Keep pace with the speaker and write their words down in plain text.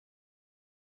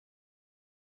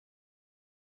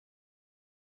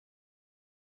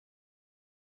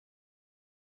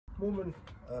Moerman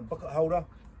bucket holder,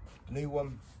 new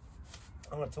one.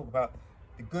 I'm going to talk about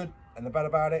the good and the bad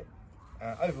about it.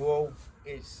 Overall,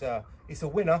 it's a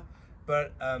winner,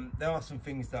 but there are some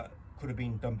things that could have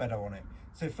been done better on it.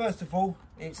 So first of all,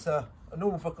 it's a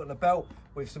normal bucket on the belt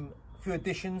with a few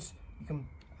additions.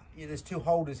 There's two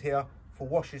holders here for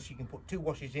washers. You can put two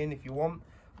washers in if you want.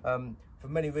 For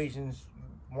many reasons,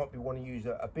 you might want to use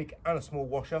a big and a small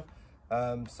washer.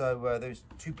 So there's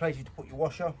two places to put your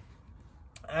washer,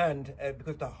 and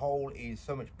because the hole is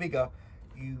so much bigger,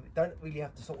 you don't really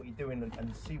have to stop what you're doing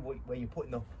and see where you're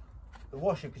putting the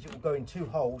washer, because it will go in two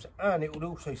holes, and it will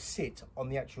also sit on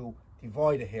the actual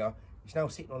divider here. It's now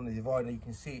sitting on the divider. You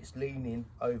can see it's leaning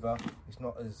over. It's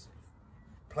not as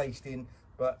placed in,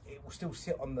 but it will still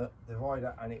sit on the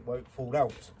divider and it won't fall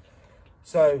out.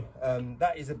 So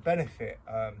that is a benefit,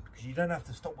 because you don't have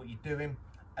to stop what you're doing.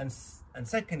 And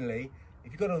secondly,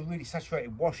 if you've got a really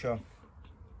saturated washer,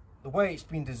 the way it's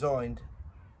been designed,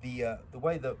 the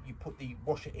way that you put the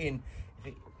washer in, if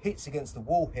it hits against the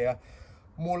wall here,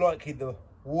 more likely the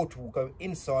water will go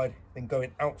inside than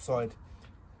going outside,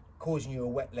 causing you a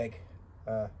wet leg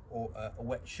or a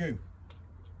wet shoe.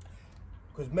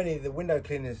 Because many of the window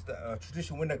cleaners that are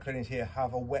traditional window cleaners here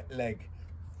have a wet leg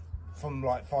from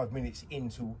like 5 minutes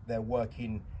into their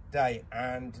working day,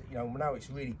 and now it's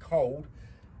really cold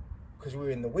because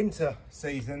we're in the winter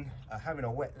season. Having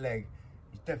a wet leg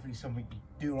is definitely something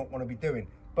you do not want to be doing.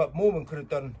 But Moerman could have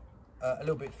done a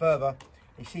little bit further.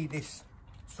 You see this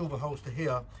silver holster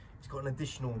here, it's got an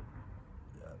additional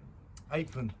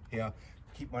apron here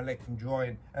to keep my leg from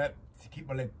drying, to keep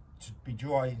my leg to be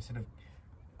dry instead of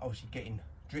obviously getting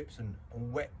drips and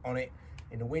wet on it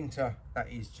in the winter.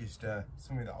 That is just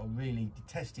something that I really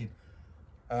detested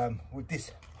with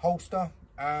this holster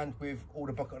and with all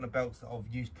the bucket on the belts that I've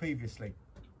used previously.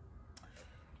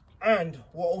 And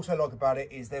what I also like about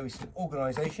it is there is some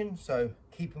organisation. So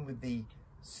keeping with the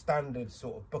standard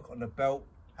sort of bucket on the belt,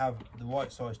 have the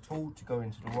right size tool to go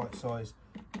into the right size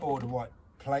or the right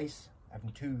place,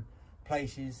 having two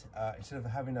places instead of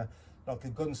having like a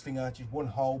gunslinger, just one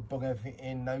hole, bung everything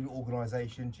in, no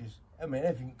organisation. Just,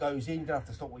 everything goes in. You don't have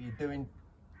to stop what you're doing,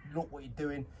 look what you're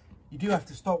doing. You do have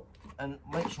to stop and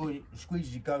make sure the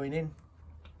squeegees are going in,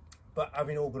 but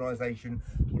having organisation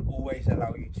will always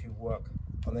allow you to work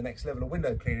on the next level of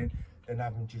window cleaning than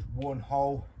having just one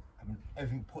hole, having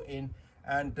everything put in,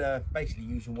 and basically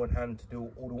using one hand to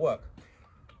do all the work,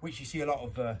 which you see a lot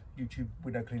of YouTube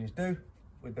window cleaners do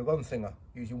with the gunslinger,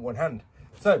 using one hand.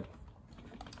 So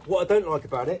what I don't like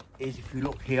about it is, if you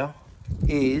look here,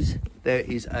 is there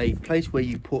is a place where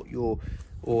you put your,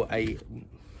 or a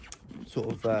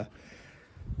sort of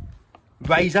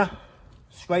razor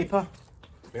scraper.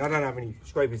 I don't have any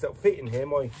scrapers that will fit in here.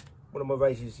 One of my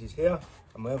razors is here,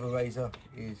 and my other razor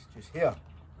is just here,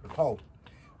 the pole.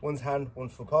 One's hand,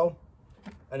 one's for pole.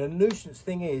 And the nuisance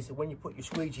thing is, when you put your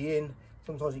squeegee in,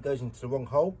 sometimes it goes into the wrong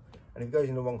hole. And if it goes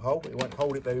in the wrong hole, it won't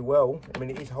hold it very well.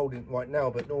 It is holding it right now,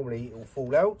 but normally it will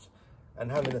fall out. And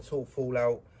having a tool fall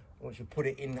out once you put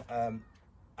it in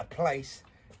a place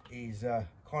is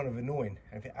kind of annoying.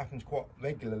 And if it happens quite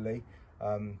regularly,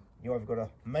 you either got to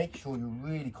make sure you're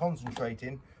really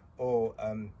concentrating, or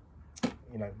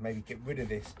maybe get rid of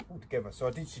this altogether. So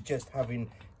I did suggest having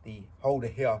the holder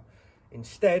here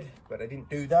instead, but they didn't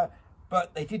do that.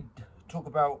 But they did talk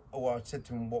about, or I said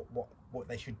to them what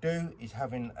they should do is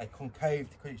having a concave,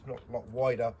 because it's not a lot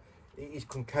wider. It is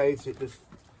concave, so it does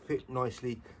fit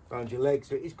nicely around your legs,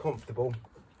 so it is comfortable.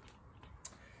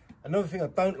 Another thing I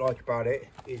don't like about it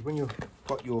is when you've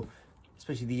got your,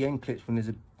 especially the end clips, when there's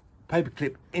a paper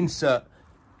clip insert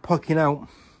poking out,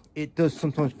 it does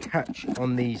sometimes catch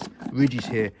on these ridges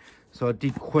here. So I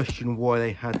did question why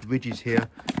they had ridges here.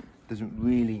 Doesn't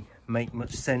really make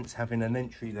much sense having an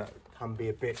entry that can be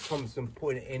a bit cumbersome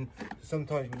putting it in.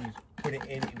 Sometimes when you put it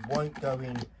in, it won't go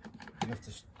in. You have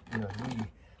to really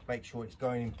make sure it's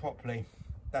going in properly.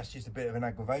 That's just a bit of an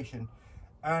aggravation.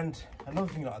 And another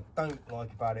thing that I don't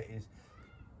like about it is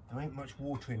there ain't much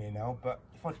water in here now, but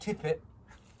if I tip it,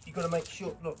 you've got to make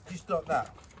sure, look, just like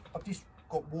that. I've just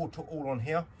got water all on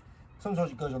here.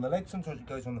 Sometimes it goes on the legs, sometimes it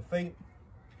goes on the feet.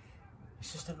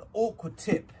 It's just an awkward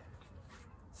tip.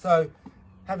 So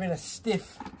having a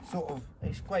stiff sort of,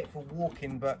 it's great for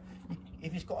walking, but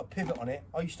if it's got a pivot on it,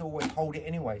 I used to always hold it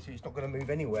anyway, so it's not going to move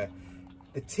anywhere.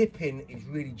 The tipping is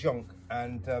really junk,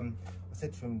 and I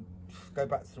said to him, go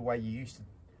back to the way you used to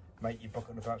make your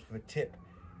bucket on the belts with a tip.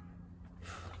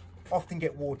 Often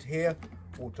get water here,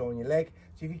 water on your leg.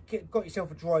 So if you got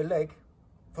yourself a dry leg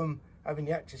from having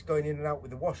the access going in and out with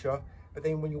the washer, but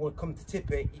then when you want to come to tip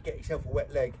it, you get yourself a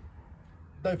wet leg.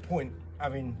 No point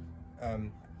having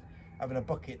a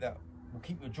bucket that will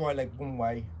keep your dry leg one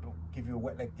way, but give you a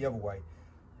wet leg the other way.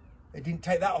 They didn't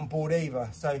take that on board either.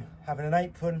 So having an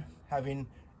apron, having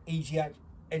easy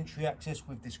entry access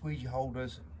with the squeegee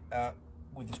holders,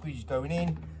 with the squeegees going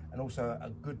in, and also a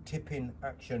good tipping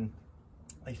action.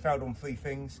 They failed on 3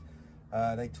 things.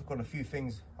 They took on a few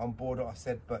things on board, like I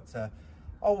said, but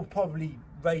I will probably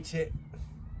rate it.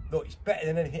 Look, it's better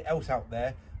than anything else out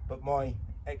there, but my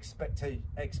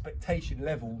expectation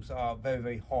levels are very,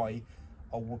 very high.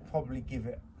 I would probably give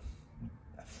it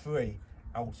a 3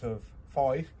 out of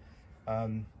 5 if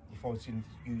I was going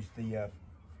to use the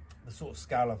sort of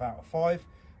scale of out of 5.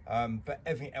 But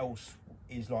everything else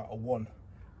is like a 1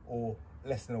 or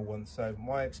less than a 1. So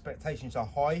my expectations are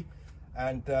high,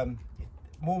 and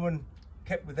Moerman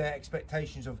kept with their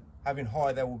expectations of having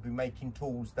high. They will be making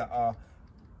tools that are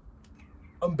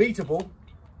unbeatable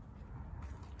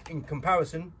in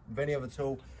comparison with any other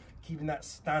tool, keeping that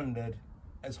standard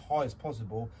as high as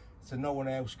possible, so no one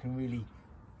else can really,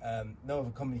 no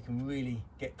other company can really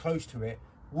get close to it,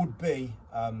 would be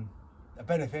a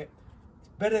benefit. It's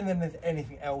better than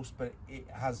anything else, but it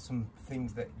has some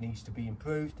things that needs to be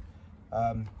improved.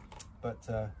 But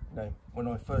you know, when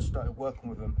I first started working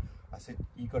with them, I said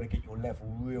you got to get your level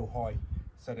real high,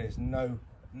 so there's no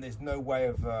way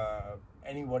of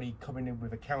anybody coming in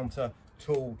with a counter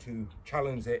tool to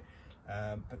challenge it.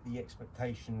 But the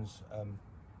expectations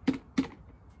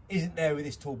isn't there with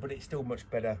this tool, but it's still much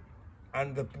better,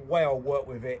 and the way I work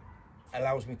with it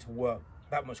allows me to work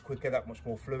that much quicker, that much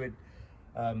more fluid.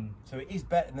 So it is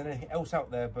better than anything else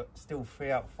out there, but still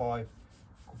 3 out of 5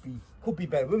 could be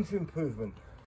better. Room for improvement.